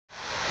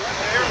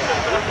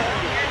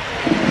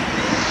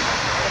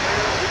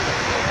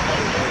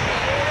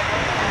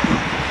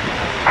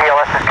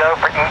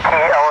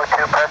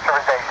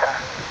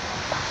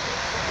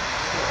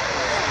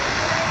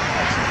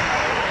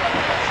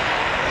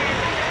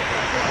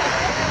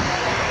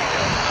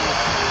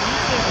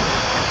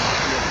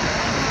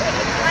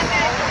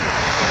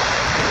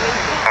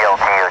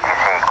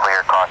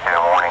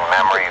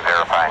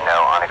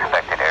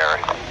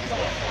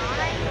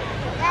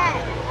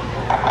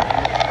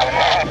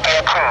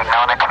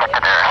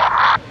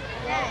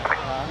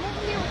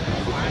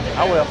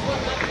I will.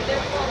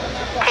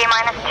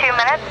 T-minus 2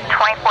 minutes,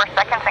 24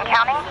 seconds and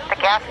counting. The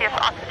gaseous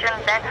oxygen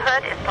vent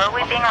hood is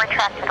slowly being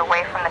retracted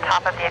away from the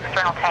top of the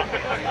external tank.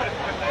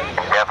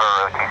 Endeavour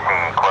OTC,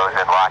 close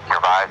it, lock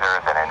your visors,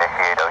 and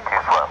initiate O2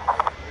 flow.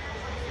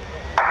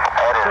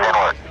 Head is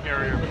inward.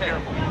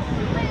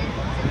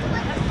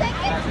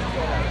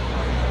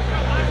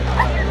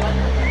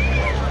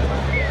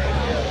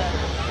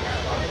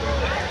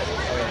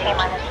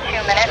 T-minus 2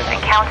 minutes and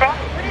counting.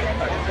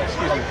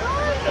 Excuse me.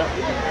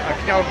 I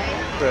can count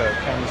the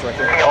cameras right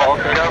there. Oh,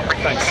 okay.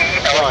 Thanks.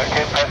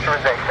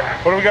 Pressurization.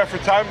 What do we got for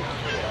time?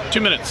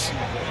 2 minutes.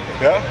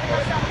 Yeah?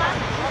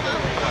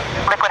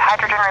 Liquid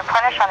hydrogen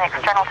replenish on the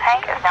external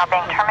tank is now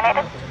being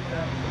terminated.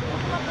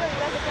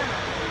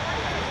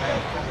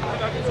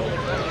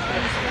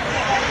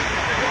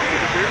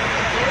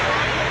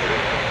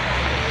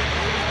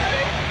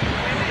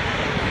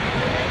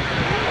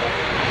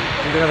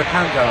 You're gonna have a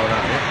countdown on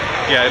that,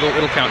 Yeah,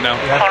 it'll count now.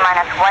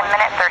 T-minus 1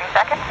 minute, 30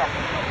 seconds.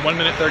 1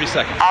 minute, 30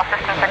 seconds. All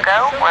systems are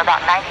go. We're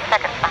about 90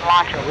 seconds from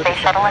launch of Space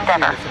Shuttle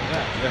Endeavour.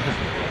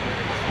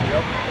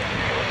 Yep.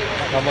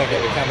 I'm looking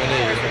at the camera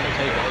near you.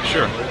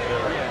 Sure.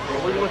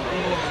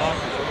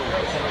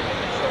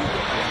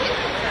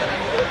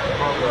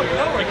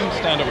 You can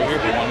stand over here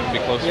if you want to be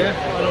closer. Yeah,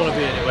 I don't want to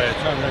be anywhere.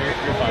 No, you're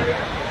fine.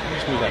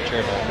 Just move that chair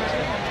back.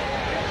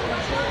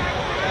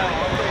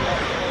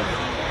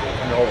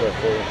 Hold that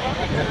for you.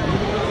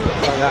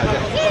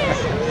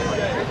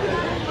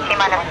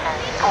 T-minus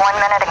 1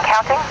 minute and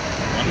counting.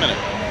 1 minute.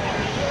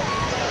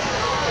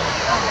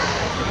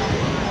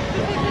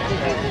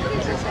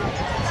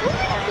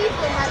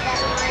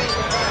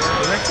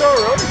 You think so,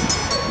 really?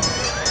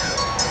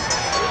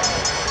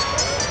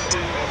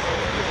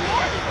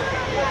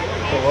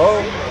 Hello?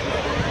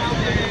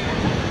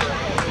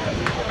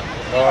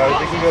 I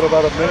think we got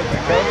about a minute to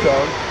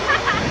countdown.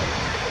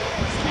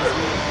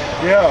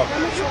 Yeah.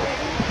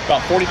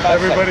 About 45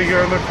 Everybody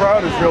here in the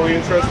crowd is really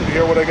interested to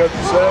hear what I got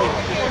to say.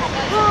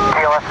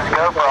 TLS is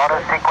go for auto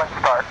sequence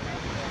start.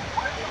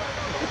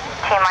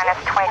 T-minus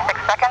 26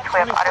 seconds. We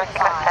have auto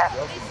sequence set.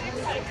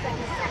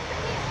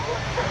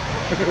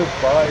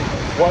 Bye.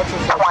 Watch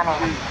us on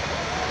 20.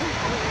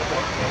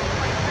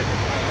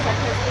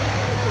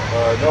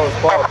 TV. No, it's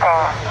Bob. 15.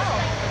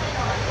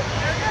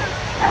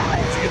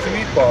 Did you get to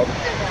meet Bob?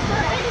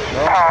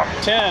 No?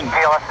 10.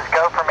 TLS is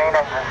go for main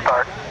engine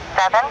start.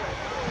 7,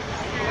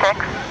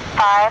 6,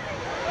 5,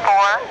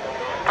 4,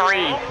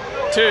 3,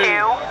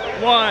 2,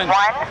 1. 1.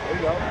 There you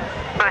go.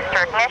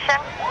 Booster ignition.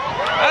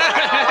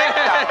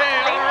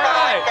 Hey, all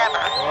right.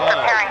 Endeavour,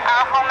 preparing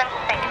our home in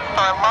space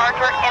for a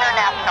larger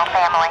international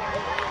family.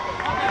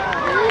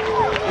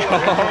 Oh,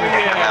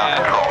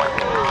 yeah.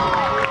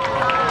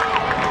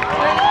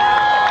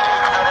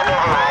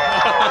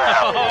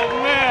 Oh,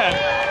 man.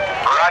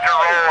 Roger,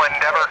 roll,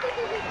 Endeavour.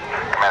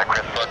 Commander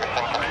Chris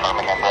Ferguson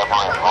confirming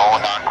Endeavour is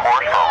rolling on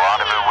course for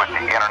rendezvous with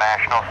the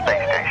International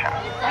Space Station.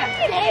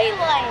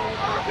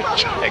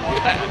 Check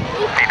that.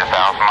 Speed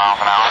 1,000 miles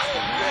an hour.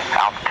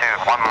 Altitude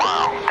 1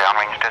 mile.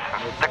 Downrange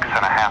distance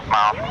 6.5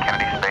 miles from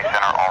Kennedy Space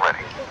Center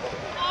already.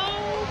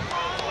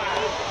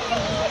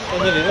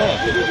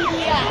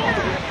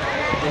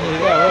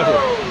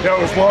 Yeah,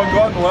 it was long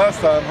gone the last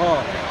time,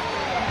 huh?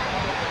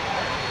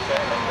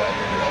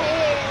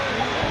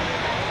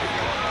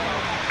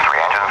 Three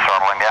engines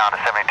throttling down to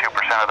 72%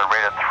 of the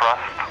rated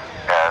thrust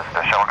as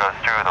the shuttle goes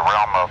through the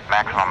realm of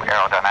maximum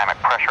aerodynamic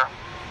pressure.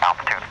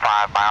 Altitude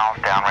 5 miles,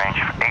 downrange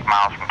 8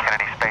 miles from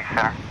Kennedy Space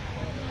Center.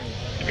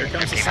 Here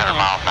comes the 1,500 sound.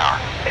 miles an hour.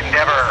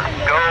 Endeavour,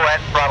 go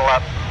and throttle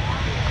up.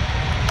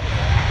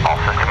 All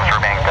systems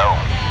remain go.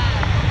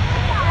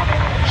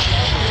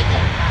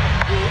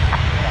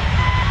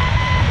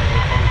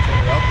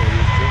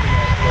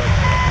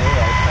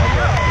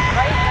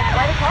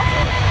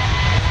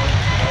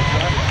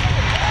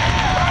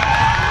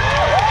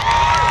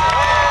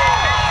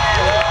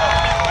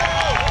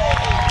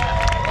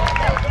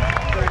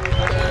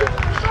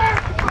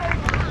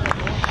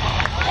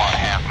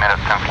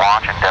 Minutes since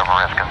launch, Endeavour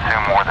has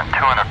consumed more than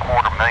 2.25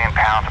 million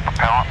pounds of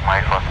propellant,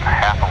 weighs less than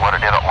half of what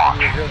it did at launch.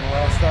 You were here the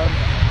last time?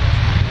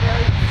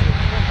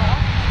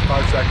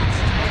 5 seconds.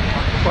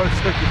 5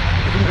 seconds.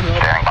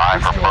 Standing by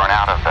for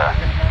burnout of the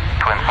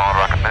twin solid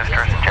rocket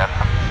boosters and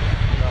jettison.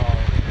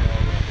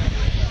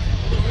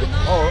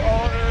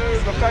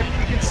 The fact that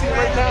you can see it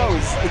right now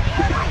is...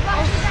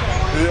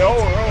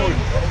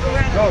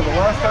 No, the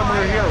last time we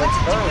were here, it was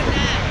terrible.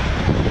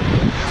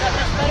 Is that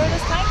much better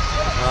this time?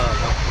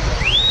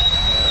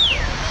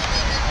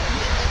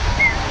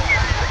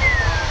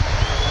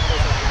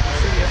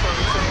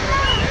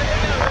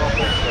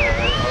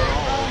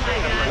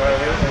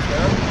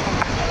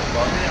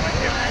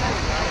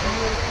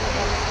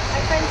 My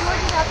friend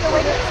George is out there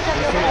waiting to come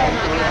over there.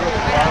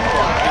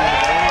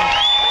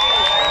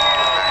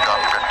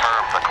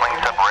 Confirms the clean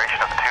separation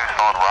of the two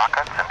solid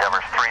rockets.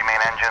 Endeavour's 3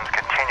 main engines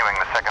continuing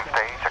the second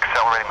stage,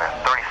 accelerating with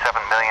 37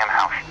 million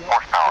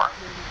horsepower.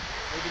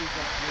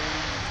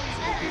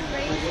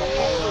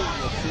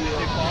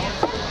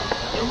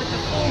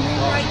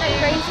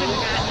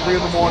 3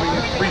 in the morning,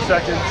 3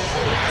 seconds.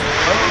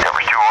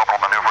 Endeavour's 2 orbital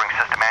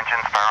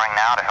firing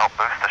now to help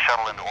boost the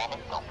shuttle into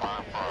orbit. They'll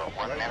fire for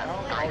 1 minute,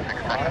 36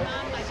 seconds.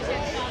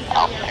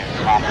 Altitude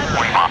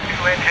 40 miles.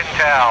 2 engine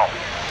tail. 2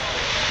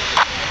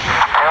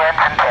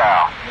 engine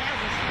tail.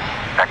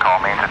 That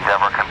call means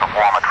Endeavour can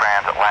perform a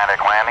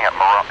transatlantic landing at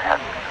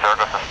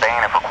Zaragoza,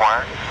 Spain if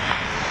required.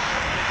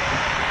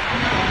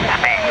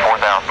 Speed 4,000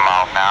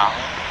 miles an hour.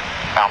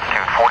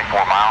 Altitude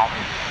 44 miles.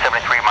 73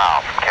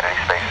 miles from Kennedy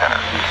Space Center.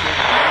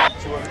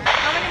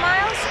 How many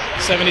miles?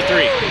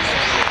 73.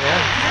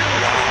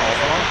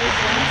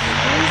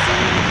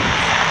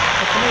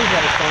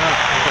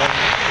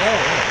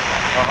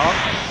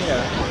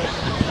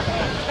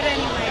 But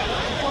anyway,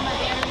 before my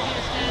battery gets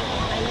dead, I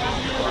love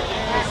you.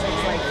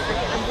 It's like,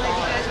 I'm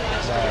glad you guys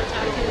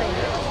are going to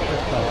talk to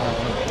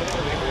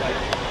you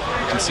later.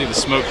 You can see the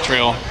smoke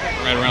trail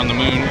right around the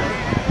moon.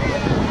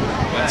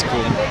 That's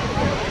cool.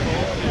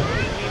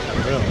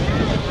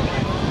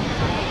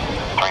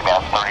 3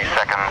 minutes, 30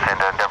 seconds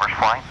into Endeavour's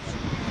flight.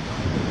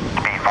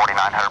 Speed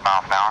 4,900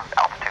 miles an hour.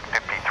 Altitude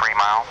 53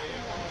 miles.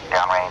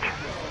 Downrange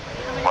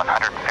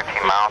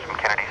 115 miles from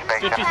Kennedy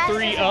Space Center.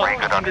 53 up, 3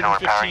 good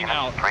auxiliary power 115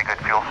 out. units. 3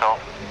 good fuel cells.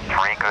 3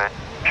 good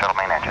shuttle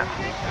main engines.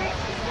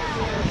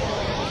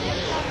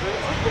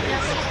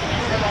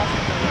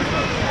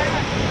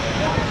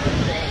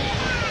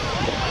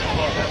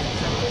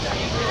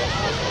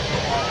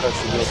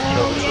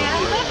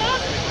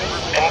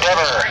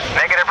 Endeavour,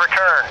 negative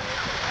return.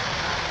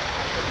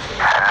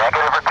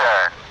 Negative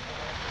return.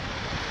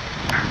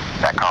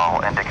 That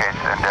call indicates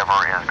that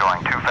Endeavour is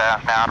going too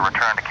fast now to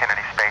return to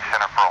Kennedy Space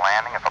Center for a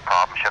landing if a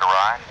problem should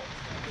arise.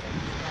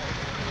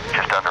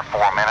 Just under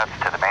 4 minutes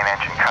to the main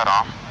engine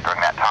cutoff.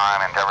 During that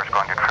time, Endeavour is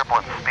going to triple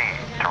its speed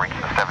to reach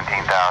the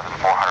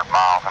 17,400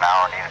 miles an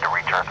hour needed to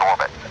reach Earth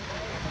orbit.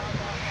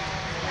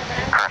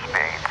 Current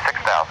speed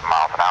 6,000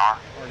 miles an hour.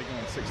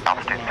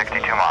 Altitude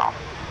 62 miles.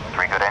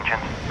 3 good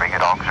engines, 3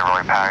 good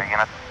auxiliary power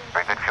units,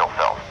 3 good fuel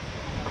cells.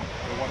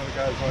 One of the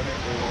guys on it,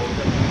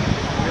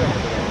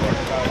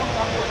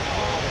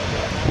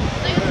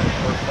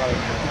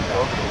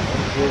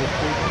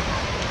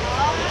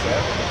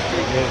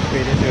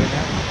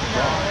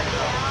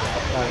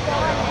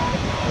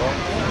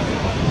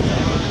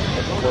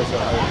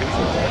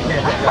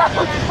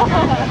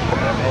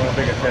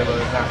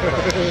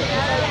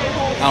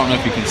 I don't know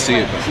if you can see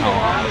it, but how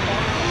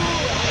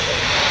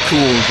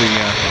cool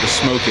the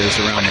smoke is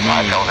around the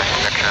moon. Television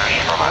pictures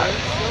from a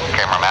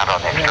camera mounted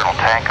on the external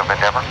tank of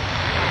Endeavour.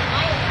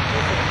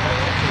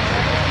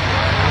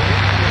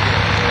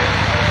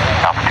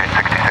 Altitude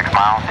 66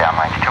 miles,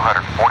 downrange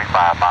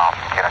 245 miles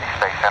from Kennedy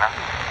Space Center.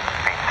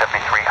 Speed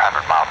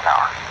 7,300 miles an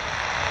hour.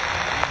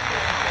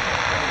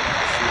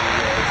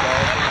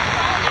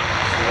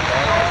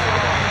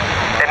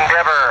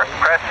 Endeavour,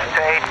 press to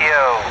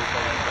ATO.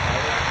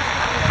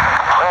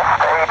 Press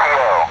to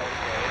ATO.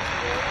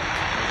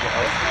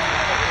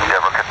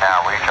 Endeavour could now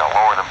reach a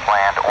lower than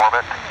planned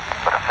orbit,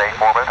 but a safe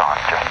orbit on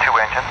just 2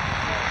 engines.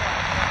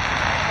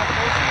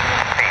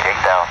 Speed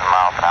 8,000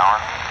 miles an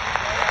hour.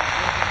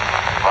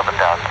 11,000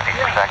 feet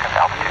per second,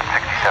 altitude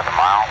 67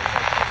 miles.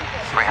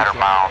 300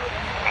 miles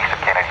east of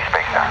Kennedy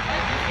Space Center.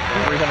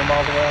 300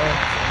 miles an hour?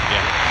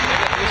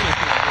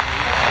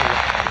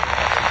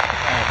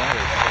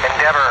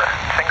 Endeavour,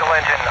 single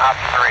engine op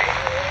 3.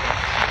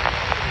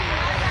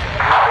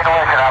 Single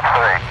engine op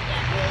 3.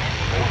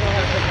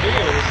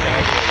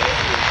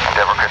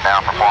 Endeavour could now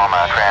perform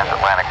a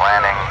transatlantic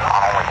landing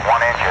on only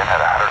 1 engine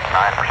at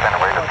 109%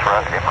 of rated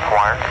thrust if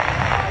required.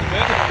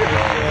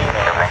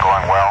 Everything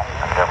going well.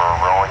 Endeavour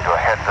rolling to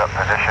a heads-up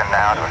position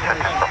now to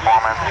assist its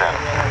performance and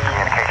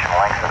communication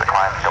links as it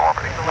climbs into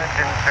orbit.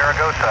 Engine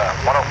Zaragoza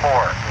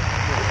 104.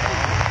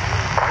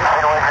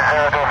 Single engine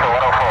Zaragoza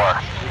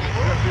 104.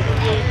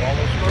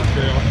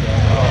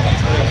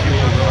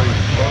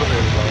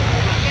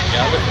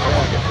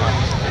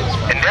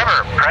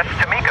 Endeavour, press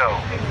to MECO.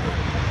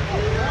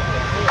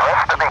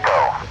 Press to MECO.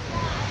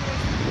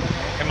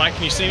 Hey Mike,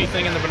 can you see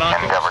anything in the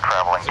binoculars? Endeavour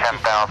traveling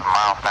 10,000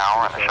 miles an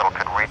hour, and the shuttle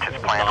could reach its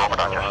planned orbit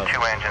on just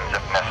 2 engines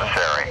if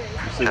necessary.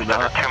 Just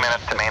under 2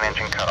 minutes to main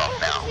engine cutoff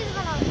now.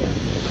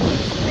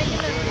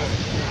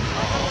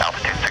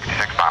 Altitude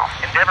 66 miles.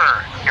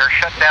 Endeavour, your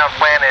shutdown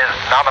plan is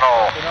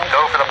nominal.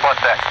 Go for the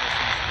plus X.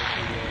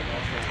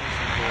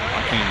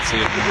 I can't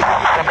see it.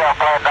 Shutdown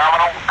plan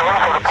nominal. Go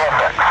for the plus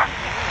X.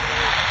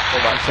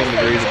 About 10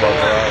 degrees above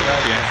the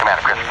Yeah. Commander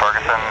Chris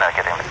Ferguson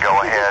getting the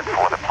go-ahead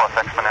for the plus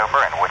X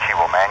maneuver, in which he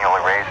will manually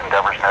raise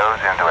Endeavour's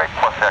nose into a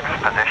plus X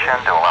position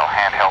to allow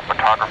handheld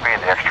photography of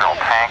the external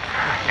tank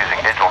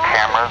using digital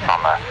cameras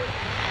on the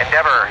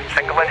Endeavour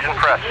single engine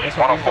press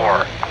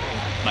 104.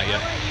 Not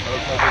yet.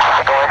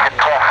 Single engine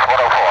press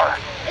 104.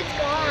 It's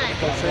gone.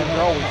 That same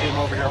girl we came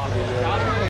over here for the